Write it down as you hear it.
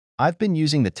I've been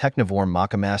using the Technivorm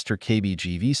Moccamaster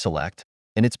KBGV Select,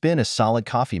 and it's been a solid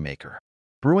coffee maker.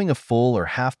 Brewing a full or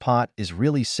half pot is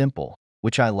really simple,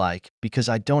 which I like because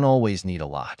I don't always need a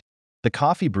lot. The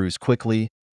coffee brews quickly,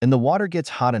 and the water gets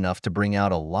hot enough to bring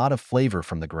out a lot of flavor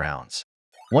from the grounds.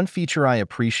 One feature I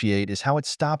appreciate is how it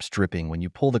stops dripping when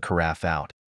you pull the carafe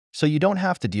out, so you don't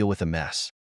have to deal with a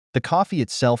mess. The coffee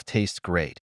itself tastes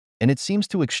great, and it seems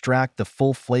to extract the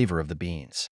full flavor of the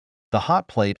beans. The hot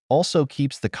plate also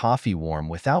keeps the coffee warm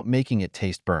without making it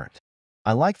taste burnt.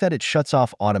 I like that it shuts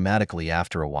off automatically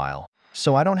after a while,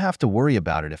 so I don't have to worry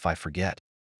about it if I forget.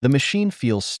 The machine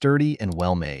feels sturdy and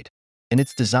well-made, and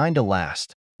it's designed to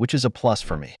last, which is a plus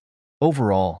for me.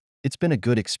 Overall, it's been a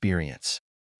good experience.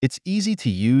 It's easy to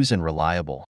use and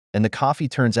reliable, and the coffee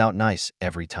turns out nice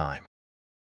every time.